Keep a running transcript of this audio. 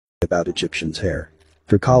about Egyptians' hair.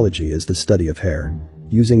 Trichology is the study of hair.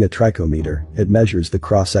 Using a trichometer, it measures the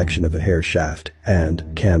cross-section of a hair shaft and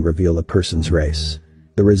can reveal a person's race.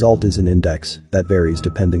 The result is an index that varies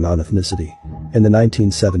depending on ethnicity. In the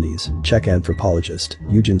 1970s, Czech anthropologist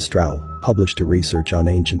Eugen Straul published a research on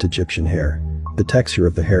ancient Egyptian hair. The texture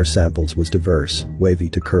of the hair samples was diverse, wavy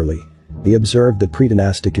to curly. He observed that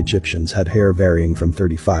pre-dynastic Egyptians had hair varying from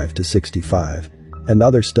 35 to 65.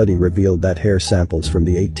 Another study revealed that hair samples from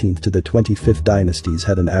the 18th to the 25th dynasties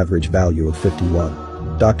had an average value of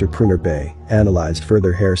 51. Dr. Pruner Bay analyzed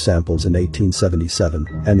further hair samples in 1877,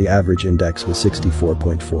 and the average index was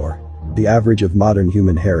 64.4. The average of modern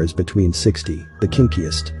human hair is between 60, the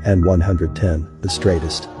kinkiest, and 110, the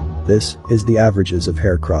straightest. This is the averages of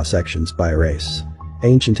hair cross-sections by race.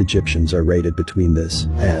 Ancient Egyptians are rated between this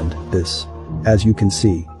and this. As you can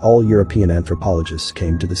see, all European anthropologists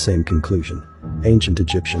came to the same conclusion. Ancient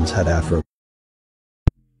Egyptians had afro